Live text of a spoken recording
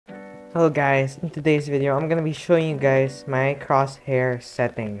Hello guys, in today's video I'm gonna be showing you guys my crosshair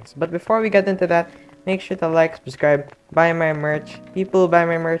settings. But before we get into that, make sure to like, subscribe, buy my merch. People who buy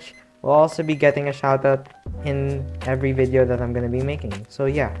my merch will also be getting a shout out in every video that I'm gonna be making. So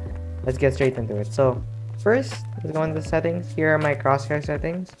yeah, let's get straight into it. So first, let's go into the settings. Here are my crosshair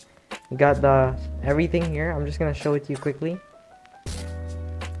settings. You got the everything here. I'm just gonna show it to you quickly.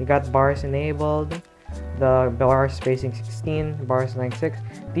 You got bars enabled. The bars spacing 16, bars length 6.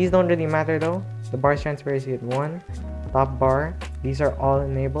 These don't really matter though. The bars transparency at 1, top bar, these are all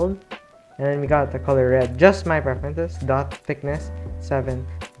enabled. And then we got the color red, just my preferences. Dot thickness 7,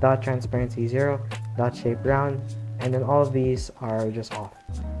 dot transparency 0, dot shape round, and then all of these are just off.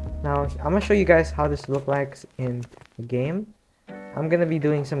 Now I'm gonna show you guys how this looks like in the game. I'm gonna be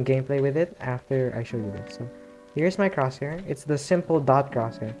doing some gameplay with it after I show you this. So here's my crosshair. It's the simple dot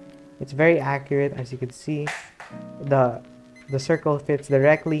crosshair. It's very accurate, as you can see. The circle fits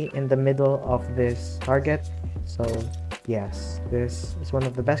directly in the middle of this target. So yes, this is one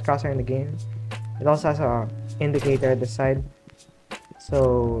of the best crosshair in the game. It also has a indicator at the side.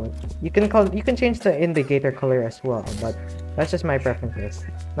 So you can change the indicator color as well, but that's just my preferences.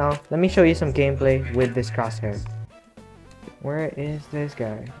 Now let me show you some gameplay with this crosshair. Where is this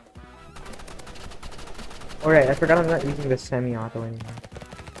guy? Alright, I forgot I'm not using the semi-auto anymore.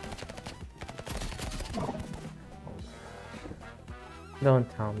 Don't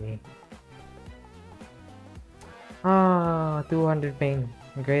tell me. Ah, 200 ping.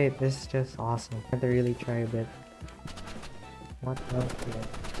 Great, this is just awesome. I have to really try a bit. What else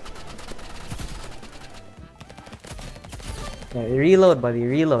here? Yeah, reload, buddy,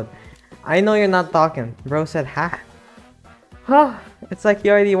 reload. I know you're not talking. Bro said, ha. Huh, it's like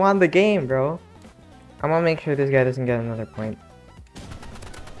you already won the game, bro. I'm gonna make sure this guy doesn't get another point.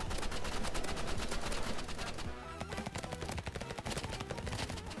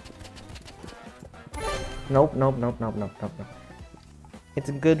 Nope. It's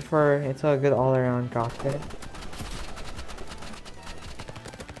a good all-around crosshair.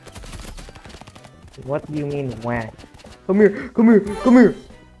 What do you mean whack? Come here.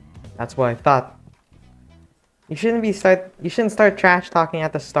 That's what I thought. You shouldn't start trash talking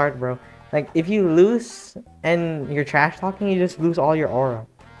at the start, bro. Like if you lose and you're trash talking, you just lose all your aura.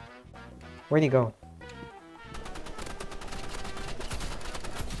 Where'd you go?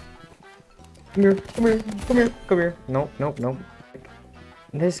 Come here. Nope.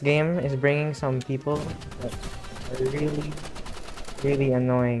 This game is bringing some people that are really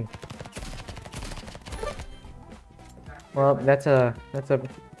annoying. Well, that's it.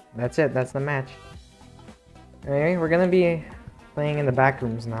 That's the match. Anyway, we're gonna be playing in the back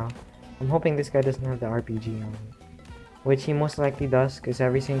rooms now. I'm hoping this guy doesn't have the RPG on, which he most likely does, because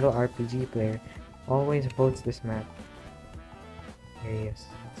every single RPG player always votes this map. Here he is.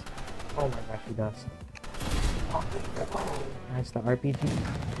 Oh my gosh, he does. That's the RPG.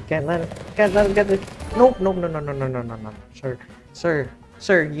 You can't let him get this. Nope. No.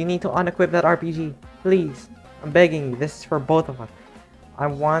 Sir, you need to unequip that RPG. Please. I'm begging you. This is for both of us. I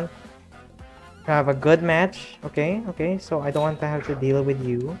want to have a good match. Okay? So I don't want to have to deal with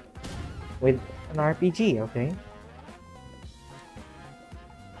you with an RPG, okay?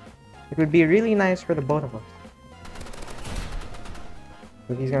 It would be really nice for the both of us.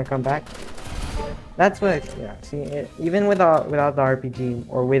 So he's gonna come back. That's what. Yeah. See, even without the RPG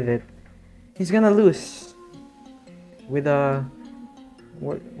or with it, he's gonna lose. With a,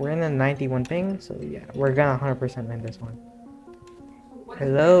 we're in a 91 ping, so yeah, we're gonna 100% win this one.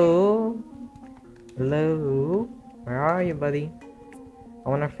 Hello, where are you, buddy? I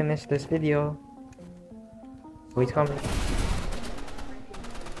wanna finish this video. Oh, he's coming.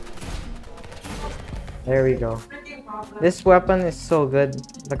 There we go. This weapon is so good.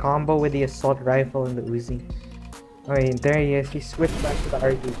 The combo with the assault rifle and the Uzi. Alright, there he is. He switched back to the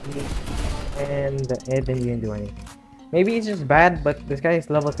RPG. And it didn't even do anything. Maybe he's just bad, but this guy is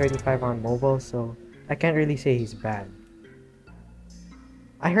level 35 on mobile, so I can't really say he's bad.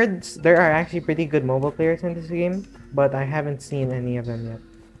 I heard there are actually pretty good mobile players in this game, but I haven't seen any of them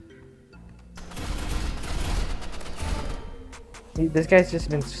yet. This guy's just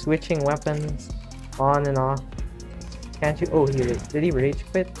been switching weapons on and off. Can't you? Oh, did he rage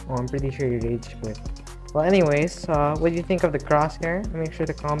quit? Oh, I'm pretty sure he rage quit. Well, anyways, what do you think of the crosshair? Make sure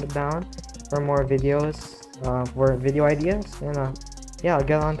to comment down for more videos, for video ideas, and yeah, I'll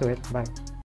get on to it. Bye.